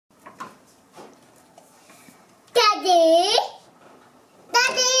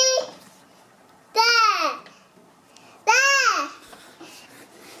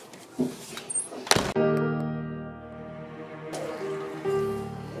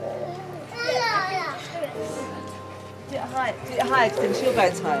high, do it higher, because then she'll go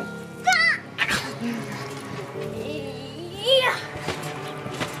high.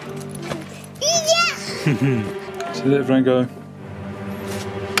 So let everyone go.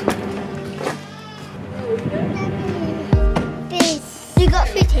 You got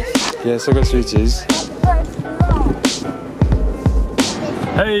sweeties? Yes, I got sweeties.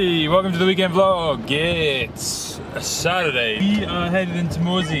 Hey, welcome to the weekend vlog. It's a Saturday. We are headed into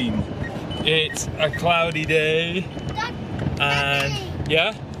Morzine. It's a cloudy day. And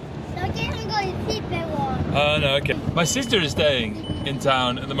yeah? Oh no, okay. My sister is staying in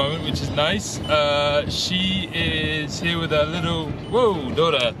town at the moment, which is nice. She is here with her little,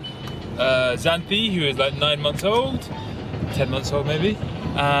 daughter, Xanthe, who is like 9 months old, 10 months old maybe.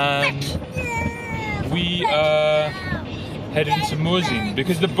 And we are headed to Morzine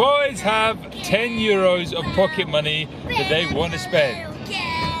because the boys have 10 euros of pocket money that they want to spend.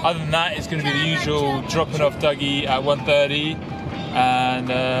 Other than that, it's going to be the usual dropping off Dougie at 1:30 and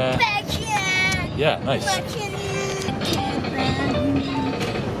yeah, nice.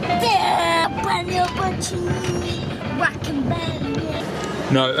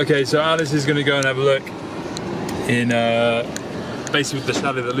 No, okay, so Alice is going to go and have a look in basically with the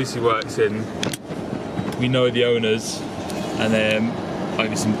chalet that Lucy works in. We know the owners, and then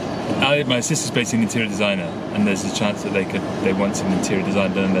my sister's basically an interior designer, and there's a chance that they want some interior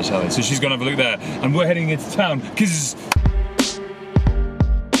design done in their chalet. So she's gonna have a look there, and we're heading into town because.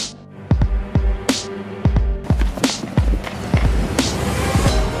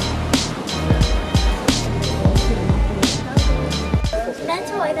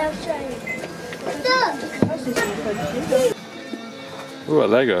 Ooh, a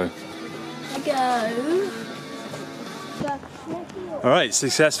Lego. Alright,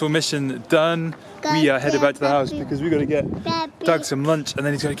 successful mission done. We are headed back to the house because we've got to get Doug some lunch and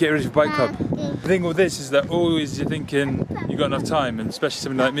then he's got to get ready for bike club. The thing with this is that always you're thinking you've got enough time, and especially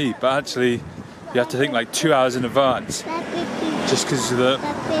somebody like me, but actually you have to think like 2 hours in advance just because the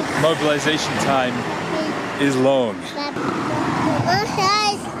mobilization time is long.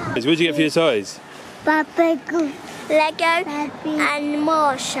 What did you get for your toys? Lego and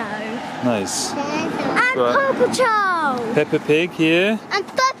more show. Nice. And Paw Patrol. Peppa Pig here. And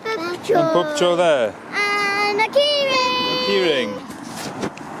Peppa Patrol. And Paw Patrol there. And a keyring. A keyring.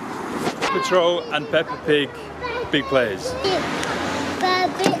 Paw Patrol and Peppa Pig, big players.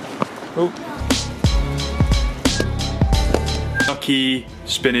 Oh. Gnocchi,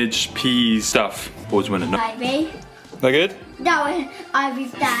 spinach, peas, stuff. Board's winning. Ivy. That good? That was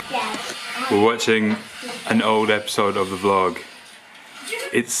Ivy's dad. Yeah. We're watching an old episode of the vlog.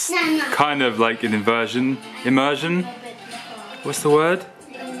 It's kind of like an immersion. What's the word?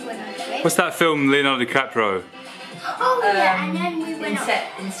 What's that film, Leonardo DiCaprio? Oh yeah, and then we went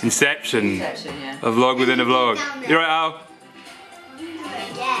Inception. Yeah. A vlog within a vlog. You right, Al?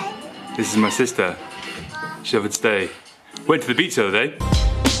 Yeah. This is my sister. She offered to stay. Went to the beach the other day.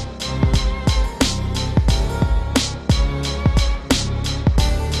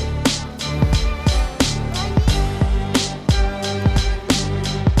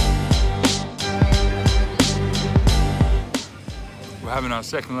 Having our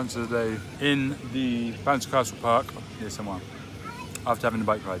second lunch of the day in the Bounce Castle Park near somewhere after having the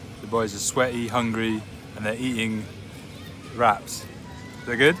bike ride. The boys are sweaty, hungry, and they're eating wraps.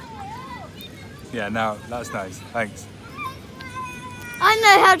 They're good? Yeah, now that's nice. Thanks. I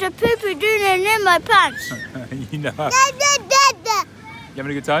know how to poop it in my pants. You know how. You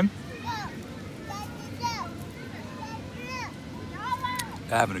having a good time?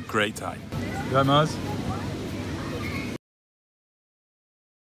 They're having a great time. You right, Mars?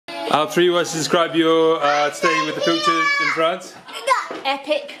 Al3 wants to describe your stay with the filter in France.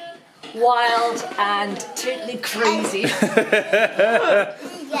 Epic, wild, and totally crazy.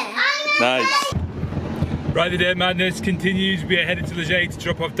 Nice. Right, the day of madness continues. We are headed to Leger to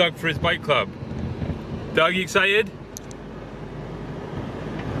drop off Doug for his bike club. Doug, you excited?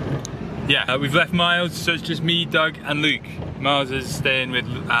 Yeah, we've left Miles, so it's just me, Doug, and Luke. Miles is staying with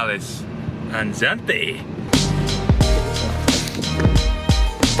Alice and Xanthe.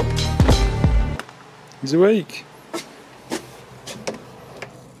 He's awake.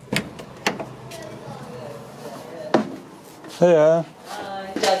 Hiya.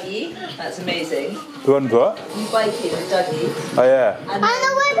 Dougie, that's amazing. The one what? You biking with Dougie. Oh yeah. And then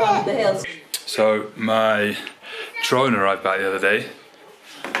from the hills. So my drone arrived back the other day.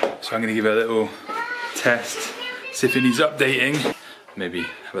 So I'm gonna give it a little test, see if it needs updating. Maybe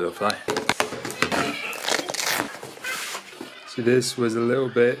have a little fly. So this was a little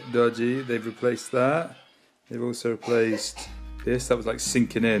bit dodgy. They've replaced that. They've also replaced this. That was like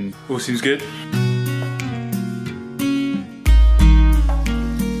sinking in. All seems good.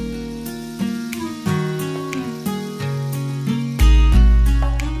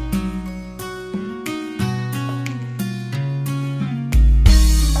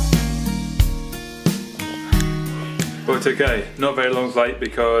 Went okay. Not very long flight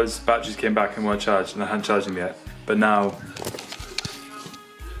because batteries came back and weren't charged and I hadn't charged them yet. But now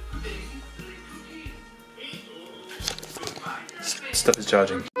stuff is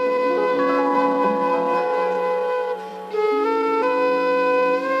charging.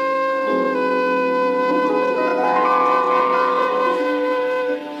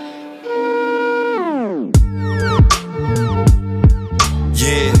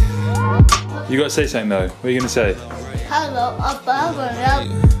 You gotta say something though. What are you gonna say? Hello, above and up.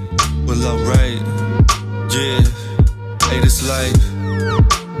 Well, alright. Yeah. Hey, this life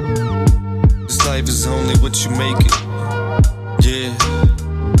is only what you make it. Yeah.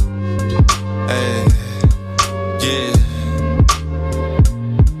 Hey. Yeah.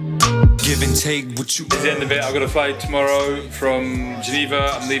 Give and take what you. It's the end of it. I've got a flight tomorrow from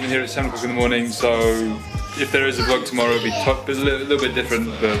Geneva. I'm leaving here at 7 o'clock in the morning, so if there is a vlog tomorrow, it'll be a little bit different,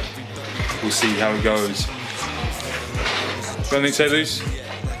 but we'll see how it goes. Got anything to say, Luce?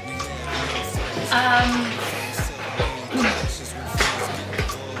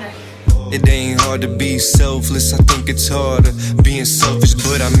 It ain't hard to be selfless, I think it's harder being selfish,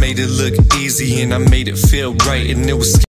 but I made it look easy and I made it feel right, and it was